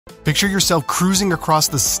Picture yourself cruising across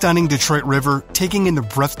the stunning Detroit River, taking in the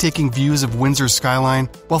breathtaking views of Windsor's skyline,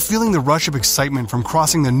 while feeling the rush of excitement from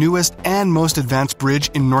crossing the newest and most advanced bridge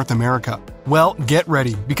in North America. Well, get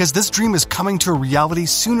ready, because this dream is coming to a reality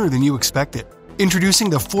sooner than you expected. Introducing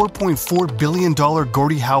the $4.4 billion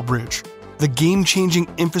Gordie Howe Bridge, the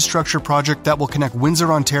game-changing infrastructure project that will connect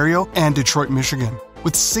Windsor, Ontario and Detroit, Michigan.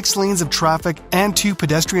 With 6 lanes of traffic and 2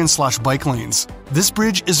 pedestrian/bike lanes. This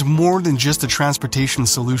bridge is more than just a transportation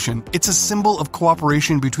solution. It's a symbol of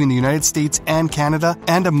cooperation between the United States and Canada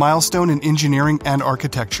and a milestone in engineering and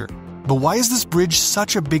architecture. But why is this bridge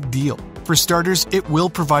such a big deal? For starters, it will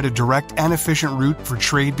provide a direct and efficient route for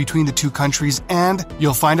trade between the two countries, and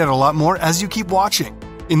you'll find out a lot more as you keep watching.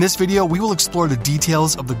 In this video, we will explore the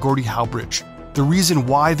details of the Gordie Howe Bridge, the reason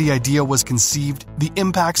why the idea was conceived, the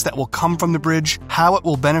impacts that will come from the bridge, how it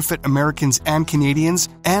will benefit Americans and Canadians,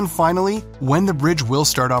 and finally, when the bridge will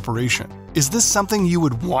start operation. Is this something you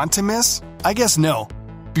would want to miss? I guess no.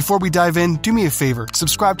 Before we dive in, do me a favor,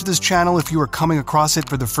 subscribe to this channel if you are coming across it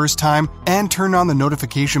for the first time, and turn on the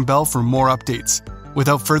notification bell for more updates.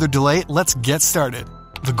 Without further delay, let's get started.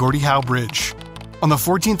 The Gordie Howe Bridge. On the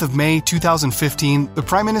 14th of May 2015, the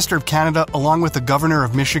Prime Minister of Canada, along with the Governor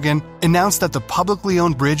of Michigan, announced that the publicly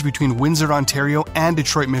owned bridge between Windsor, Ontario and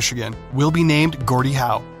Detroit, Michigan will be named Gordie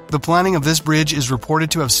Howe. The planning of this bridge is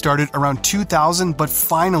reported to have started around 2000, but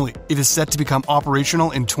finally, it is set to become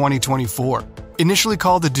operational in 2024. Initially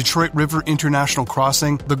called the Detroit River International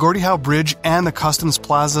Crossing, the Gordie Howe Bridge and the customs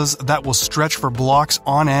plazas that will stretch for blocks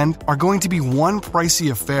on end are going to be one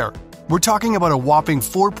pricey affair. We're talking about a whopping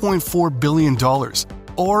 $4.4 billion,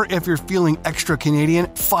 or if you're feeling extra Canadian,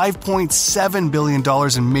 $5.7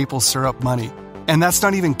 billion in maple syrup money. And that's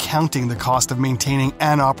not even counting the cost of maintaining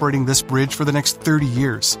and operating this bridge for the next 30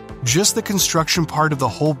 years. Just the construction part of the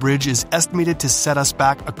whole bridge is estimated to set us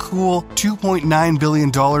back a cool $2.9 billion,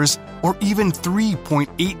 or even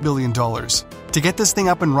 $3.8 billion. To get this thing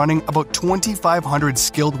up and running, about 2,500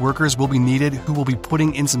 skilled workers will be needed who will be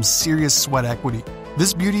putting in some serious sweat equity.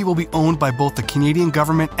 This beauty will be owned by both the Canadian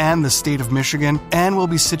government and the state of Michigan, and will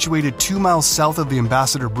be situated 2 miles south of the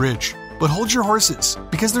Ambassador Bridge. But hold your horses,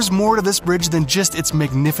 because there's more to this bridge than just its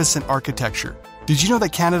magnificent architecture. Did you know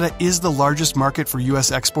that Canada is the largest market for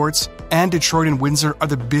U.S. exports, and Detroit and Windsor are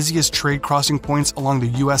the busiest trade crossing points along the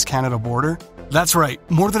U.S.-Canada border? That's right,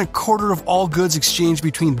 more than a quarter of all goods exchanged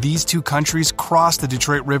between these two countries cross the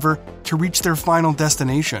Detroit River to reach their final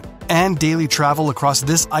destination, and daily travel across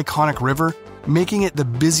this iconic river, making it the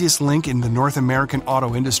busiest link in the North American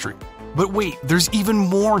auto industry. But wait, there's even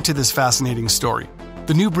more to this fascinating story.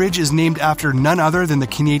 The new bridge is named after none other than the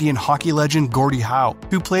Canadian hockey legend Gordie Howe,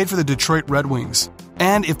 who played for the Detroit Red Wings.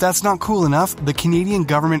 And if that's not cool enough, the Canadian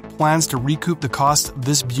government plans to recoup the cost of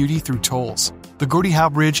this beauty through tolls. The Gordie Howe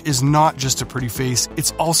Bridge is not just a pretty face,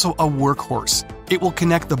 it's also a workhorse. It will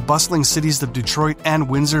connect the bustling cities of Detroit and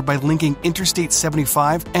Windsor by linking Interstate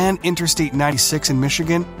 75 and Interstate 96 in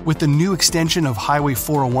Michigan with the new extension of Highway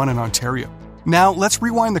 401 in Ontario. Now, let's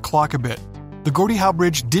rewind the clock a bit. The Gordie Howe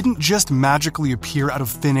Bridge didn't just magically appear out of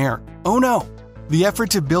thin air. Oh no! The effort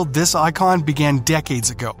to build this icon began decades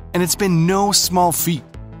ago, and it's been no small feat.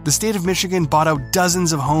 The state of Michigan bought out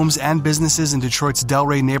dozens of homes and businesses in Detroit's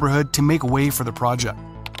Delray neighborhood to make way for the project.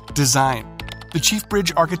 Design. The chief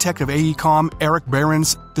bridge architect of AECOM, Eric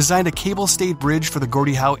Behrens, designed a cable-stayed bridge for the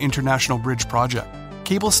Gordie Howe International Bridge project.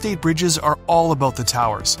 Cable-stayed bridges are all about the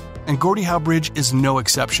towers, and Gordie Howe Bridge is no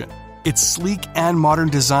exception. Its sleek and modern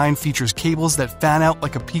design features cables that fan out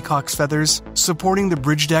like a peacock's feathers, supporting the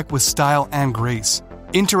bridge deck with style and grace.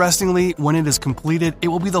 Interestingly, when it is completed, it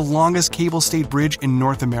will be the longest cable-stayed bridge in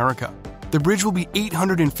North America. The bridge will be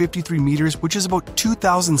 853 meters, which is about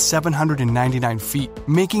 2,799 feet,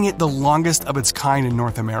 making it the longest of its kind in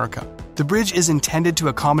North America. The bridge is intended to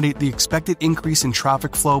accommodate the expected increase in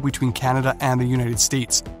traffic flow between Canada and the United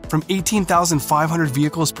States, from 18,500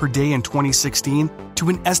 vehicles per day in 2016 to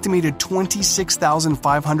an estimated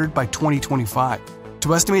 26,500 by 2025.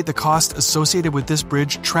 To estimate the cost associated with this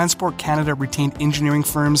bridge, Transport Canada retained engineering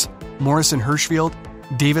firms Morrison Hershfield,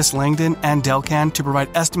 Davis Langdon, and Delcan to provide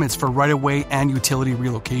estimates for right-of-way and utility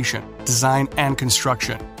relocation, design and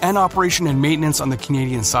construction, and operation and maintenance on the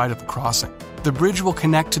Canadian side of the crossing. The bridge will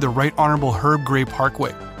connect to the Right Honourable Herb Gray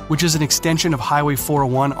Parkway, which is an extension of Highway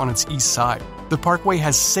 401 on its east side. The parkway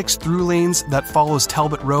has 6 through lanes that follows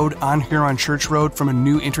Talbot Road on Huron Church Road from a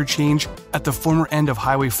new interchange at the former end of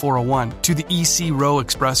Highway 401 to the EC Row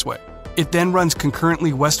Expressway. It then runs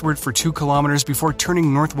concurrently westward for 2 kilometers before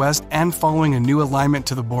turning northwest and following a new alignment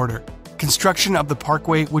to the border. Construction of the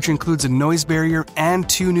parkway, which includes a noise barrier and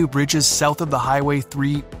 2 new bridges south of the Highway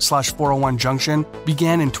 3/401 junction,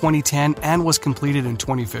 began in 2010 and was completed in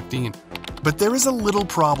 2015. But there is a little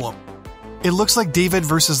problem. It looks like David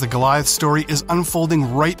versus the Goliath story is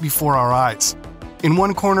unfolding right before our eyes. In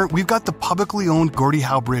one corner, we've got the publicly owned Gordie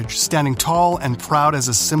Howe Bridge, standing tall and proud as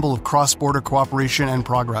a symbol of cross-border cooperation and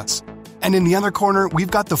progress. And in the other corner,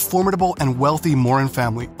 we've got the formidable and wealthy Morin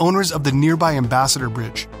family, owners of the nearby Ambassador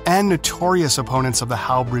Bridge, and notorious opponents of the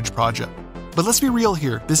Howe Bridge project. But let's be real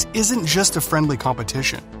here, this isn't just a friendly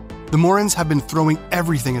competition. The Morins have been throwing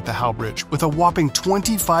everything at the Howe Bridge, with a whopping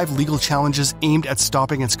 25 legal challenges aimed at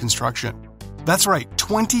stopping its construction. That's right,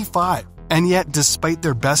 25! And yet, despite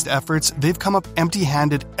their best efforts, they've come up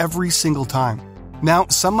empty-handed every single time. Now,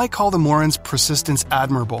 some might call the Morins' persistence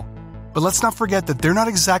admirable. But let's not forget that they're not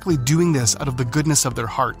exactly doing this out of the goodness of their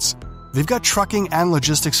hearts. They've got trucking and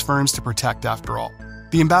logistics firms to protect after all.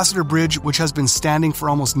 The Ambassador Bridge, which has been standing for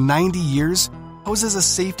almost 90 years, poses a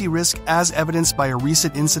safety risk as evidenced by a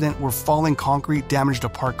recent incident where falling concrete damaged a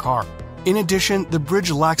parked car. In addition, the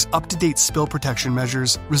bridge lacks up-to-date spill protection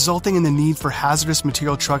measures, resulting in the need for hazardous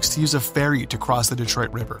material trucks to use a ferry to cross the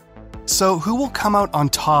Detroit River. So who will come out on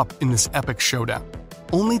top in this epic showdown?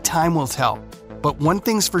 Only time will tell. But one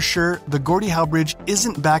thing's for sure, the Gordie Howe Bridge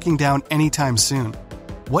isn't backing down anytime soon.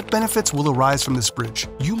 What benefits will arise from this bridge?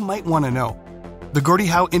 You might want to know. The Gordie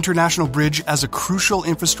Howe International Bridge, as a crucial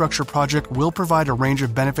infrastructure project, will provide a range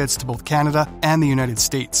of benefits to both Canada and the United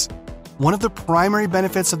States. One of the primary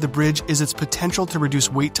benefits of the bridge is its potential to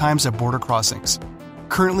reduce wait times at border crossings.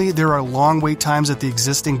 Currently, there are long wait times at the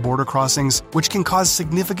existing border crossings, which can cause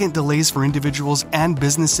significant delays for individuals and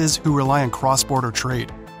businesses who rely on cross-border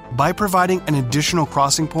trade. By providing an additional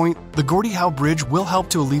crossing point, the Gordie Howe Bridge will help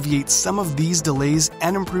to alleviate some of these delays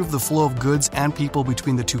and improve the flow of goods and people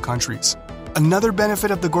between the two countries. Another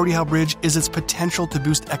benefit of the Gordie Howe Bridge is its potential to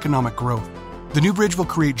boost economic growth. The new bridge will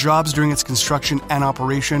create jobs during its construction and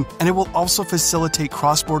operation, and it will also facilitate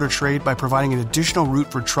cross-border trade by providing an additional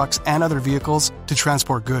route for trucks and other vehicles to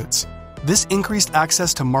transport goods. This increased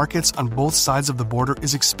access to markets on both sides of the border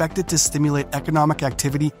is expected to stimulate economic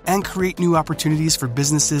activity and create new opportunities for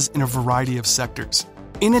businesses in a variety of sectors.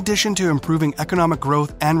 In addition to improving economic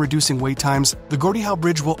growth and reducing wait times, the Gordie Howe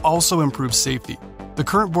Bridge will also improve safety. The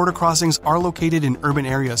current border crossings are located in urban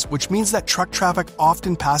areas, which means that truck traffic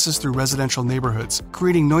often passes through residential neighborhoods,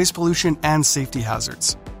 creating noise pollution and safety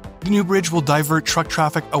hazards. The new bridge will divert truck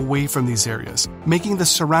traffic away from these areas, making the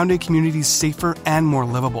surrounding communities safer and more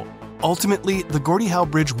livable. Ultimately, the Gordie Howe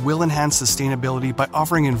Bridge will enhance sustainability by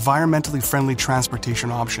offering environmentally friendly transportation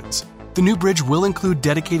options. The new bridge will include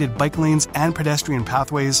dedicated bike lanes and pedestrian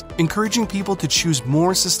pathways, encouraging people to choose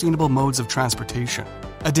more sustainable modes of transportation.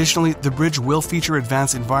 Additionally, the bridge will feature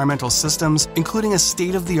advanced environmental systems, including a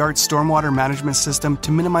state-of-the-art stormwater management system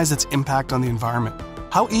to minimize its impact on the environment.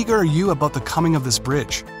 How eager are you about the coming of this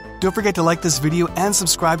bridge? Don't forget to like this video and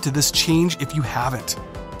subscribe to this change if you haven't.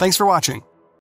 Thanks for watching.